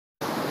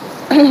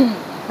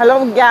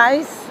Hello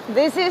guys,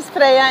 this is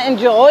Freja and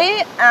Joy,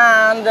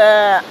 and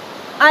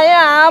I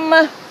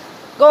am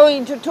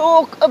going to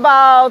talk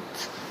about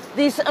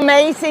this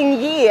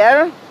amazing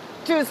year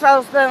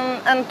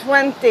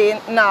 2020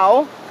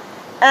 now,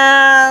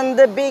 and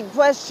the big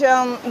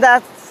question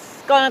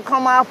that's gonna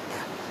come up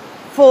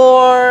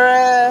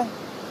for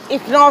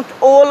if not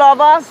all of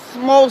us,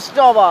 most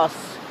of us,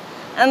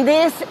 and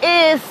this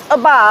is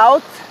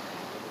about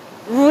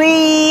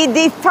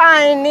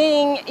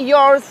redefining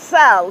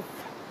yourself.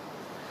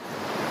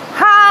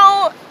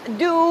 How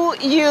do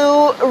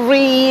you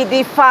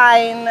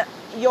redefine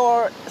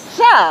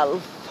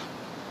yourself?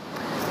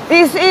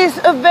 This is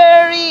a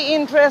very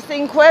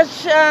interesting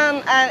question,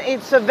 and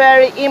it's a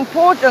very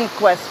important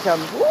question.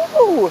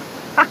 Woo!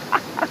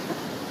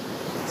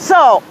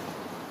 So,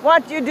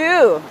 what you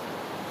do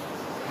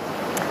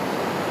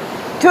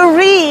to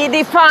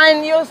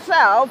redefine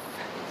yourself,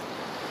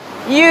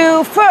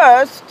 you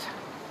first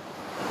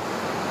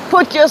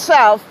put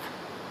yourself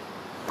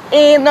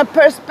in a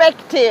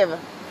perspective.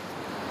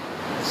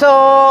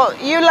 So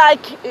you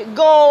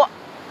go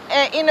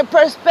in a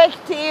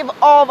perspective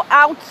of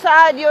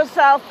outside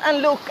yourself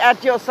and look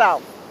at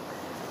yourself.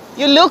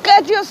 You look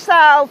at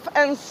yourself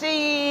and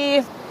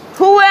see,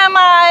 who am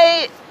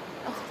I?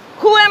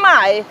 Who am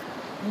I?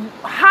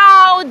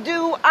 How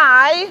do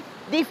I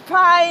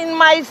define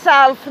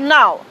myself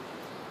now?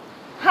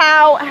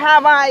 How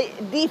have I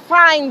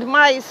defined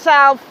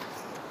myself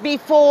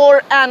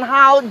before, and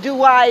how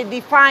do I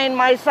define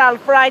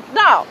myself right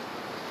now?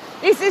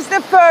 This is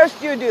the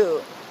first you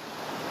do.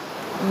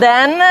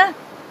 Then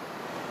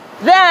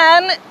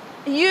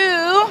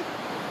you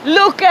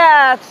look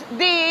at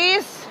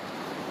these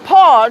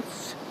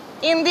parts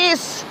in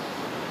this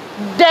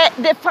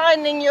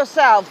defining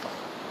yourself,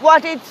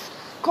 what it's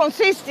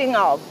consisting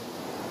of.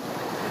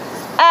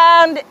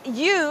 And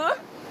you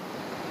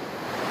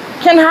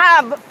can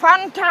have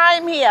fun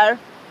time here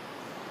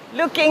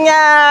looking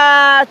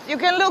at, you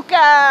can look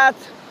at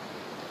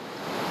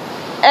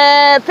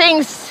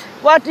things.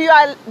 What do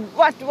I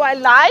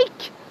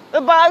like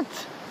about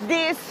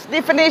this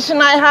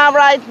definition I have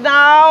right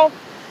now,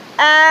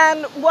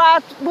 and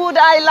what would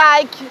I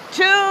like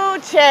to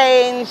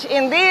change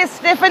in this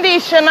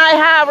definition I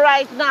have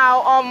right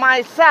now of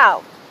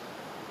myself?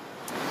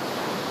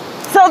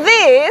 So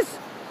this,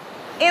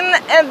 in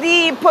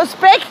the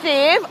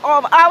perspective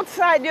of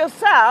outside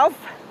yourself,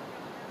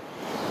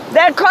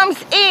 there comes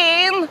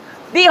in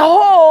the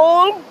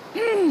whole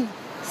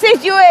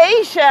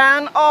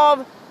situation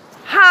of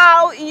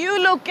how you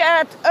look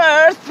at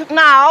Earth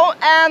now,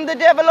 and the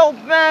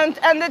development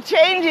and the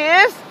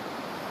changes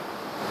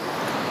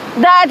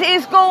that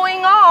is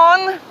going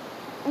on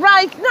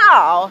right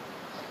now.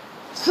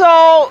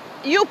 So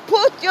you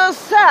put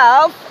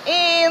yourself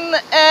in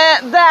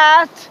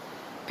that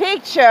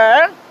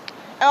picture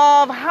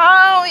of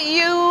how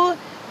you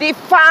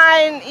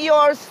define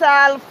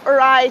yourself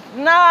right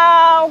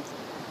now,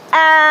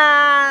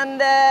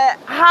 and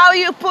how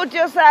you put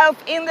yourself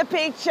in the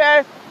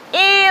picture,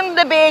 in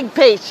the big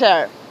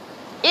picture,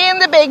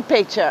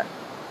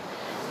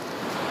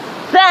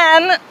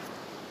 Then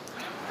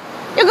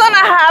you're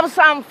gonna have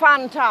some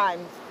fun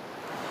time.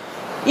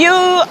 You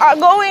are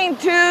going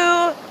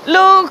to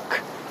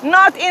look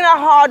not in a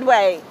hard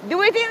way,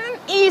 do it in an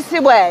easy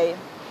way.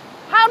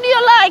 How do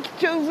you like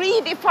to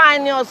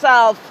redefine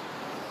yourself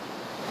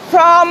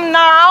from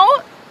now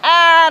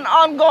and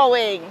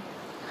ongoing?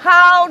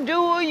 How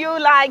do you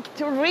like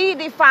to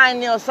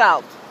redefine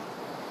yourself?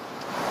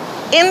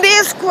 In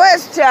this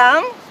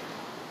question,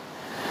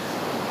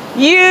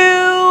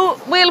 you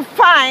will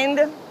find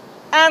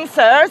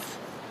answers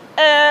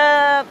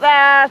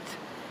that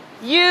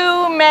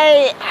you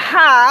may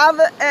have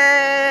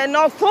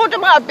not thought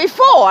about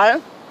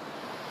before.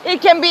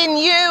 It can be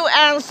new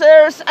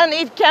answers, and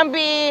it can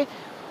be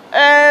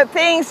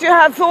things you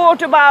have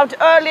thought about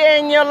earlier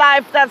in your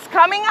life that's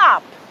coming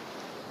up.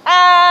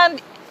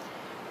 And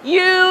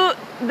you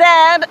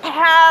then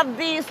have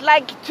these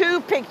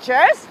two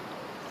pictures.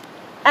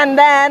 And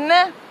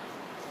then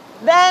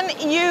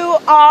you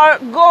are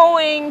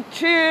going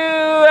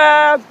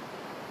to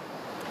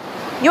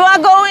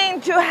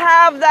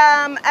have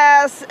them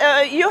as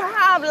you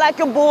have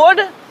a board,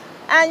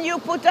 and you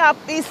put up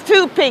these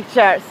two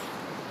pictures.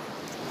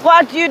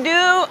 What you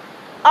do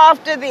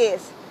after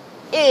this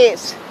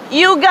is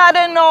you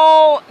gotta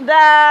know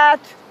that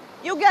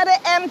you gotta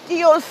empty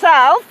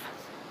yourself.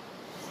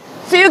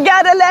 So you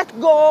gotta let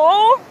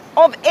go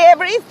of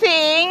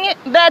everything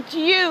that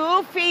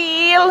you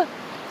feel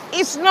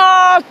is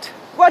not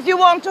what you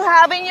want to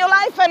have in your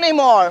life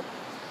anymore.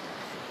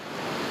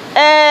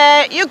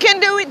 You can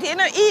do it in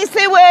an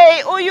easy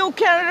way, or you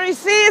can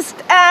resist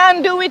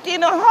and do it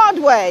in a hard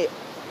way.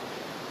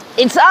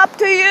 It's up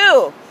to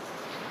you.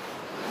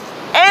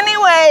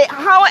 Anyway,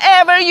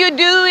 however you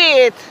do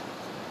it,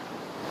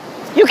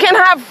 you can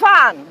have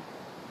fun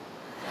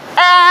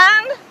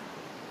and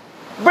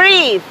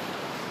breathe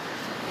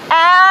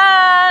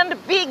and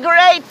be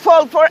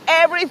grateful for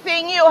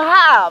everything you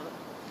have.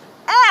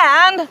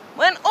 And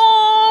when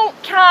all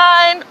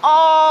kind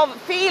of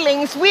feeling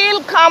feelings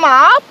will come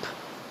up.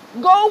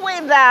 Go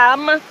with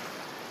them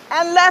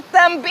and let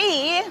them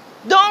be.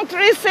 Don't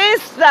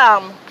resist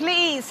them.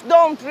 Please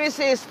don't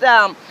resist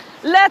them.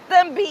 Let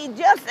them be.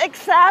 Just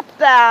accept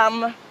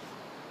them.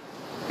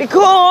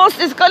 Because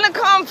it's going to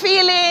come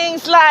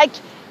feelings like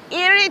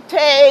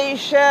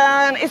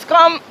irritation. It's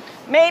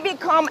maybe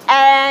come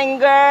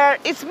anger.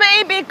 It's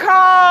maybe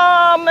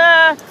come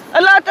a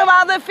lot of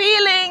other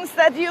feelings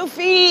that you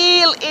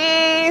feel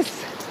is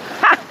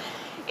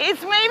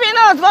it's maybe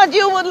not what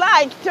you would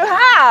like to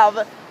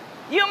have.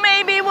 You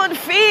maybe would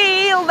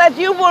feel that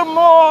you were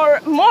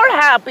more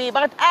happy,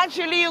 but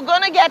actually you're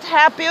gonna get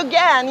happy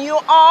again. You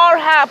are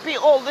happy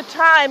all the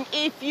time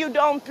if you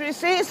don't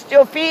resist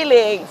your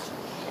feelings.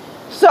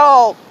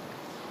 So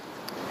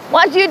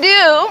what you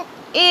do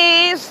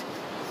is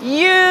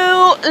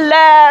you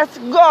let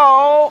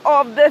go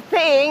of the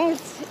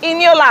things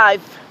in your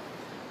life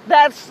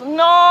that's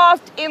not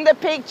in the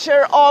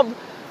picture of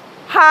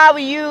how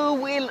you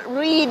will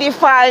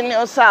redefine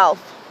yourself.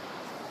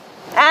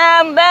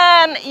 And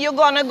then you're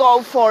gonna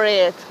go for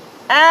it.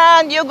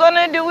 And you're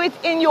gonna do it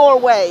in your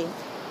way.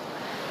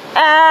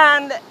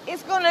 And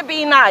it's gonna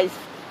be nice.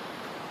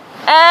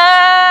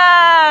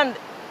 And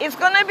it's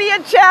gonna be a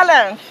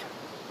challenge.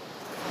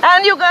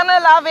 And you're gonna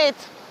love it.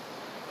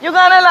 You're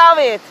gonna love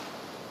it.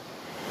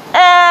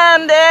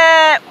 And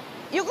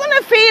you're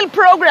gonna feel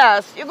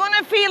progress. You're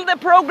gonna feel the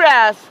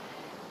progress.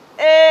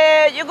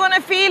 You're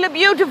gonna feel a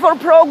beautiful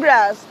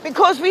progress.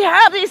 Because we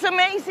have these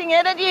amazing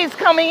energies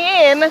coming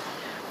in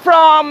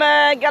from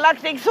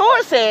galactic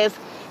sources,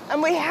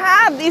 and we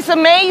have this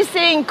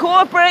amazing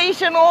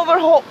cooperation over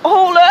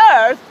whole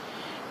Earth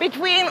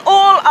between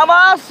all of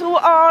us who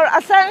are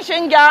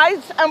Ascension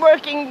guides and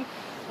working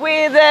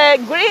with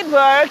grid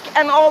work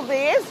and all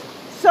this.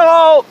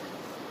 So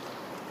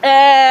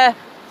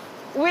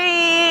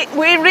we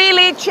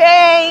really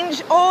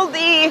change all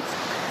the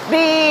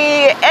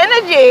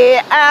energy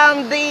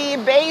and the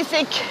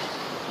basic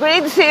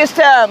grid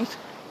systems.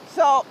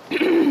 So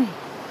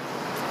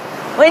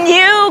when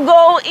you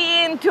go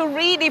into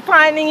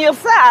redefining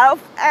yourself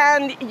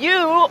and you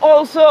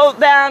also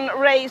then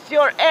raise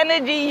your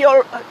energy,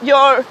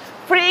 your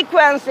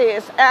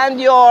frequencies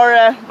and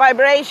your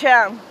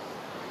vibration,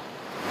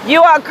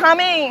 you are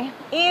coming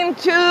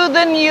into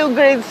the new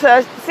grid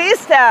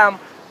system,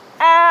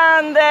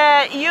 and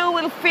you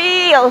will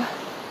feel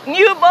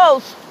new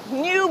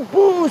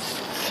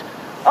boosts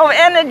of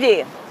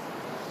energy.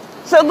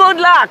 So good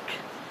luck.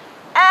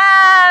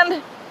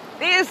 And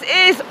this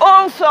is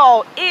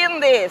also in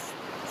this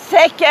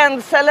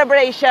second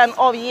celebration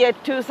of year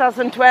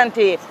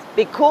 2020,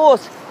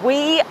 because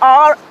we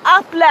are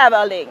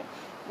up-leveling,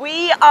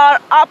 we are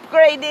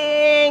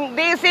upgrading.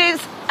 This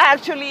is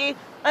actually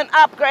an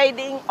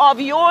upgrading of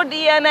your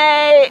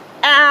DNA,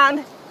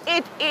 and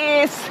it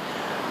is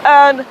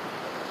an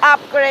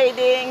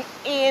upgrading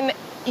in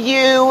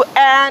you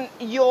and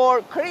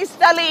your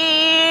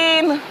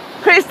crystalline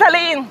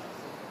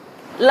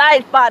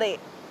light body.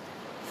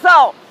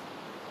 So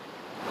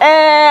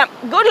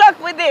good luck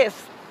with this.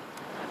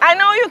 I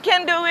know you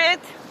can do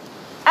it,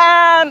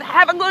 and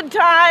have a good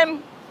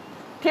time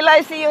till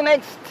I see you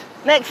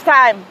next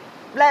time.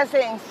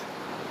 Blessings.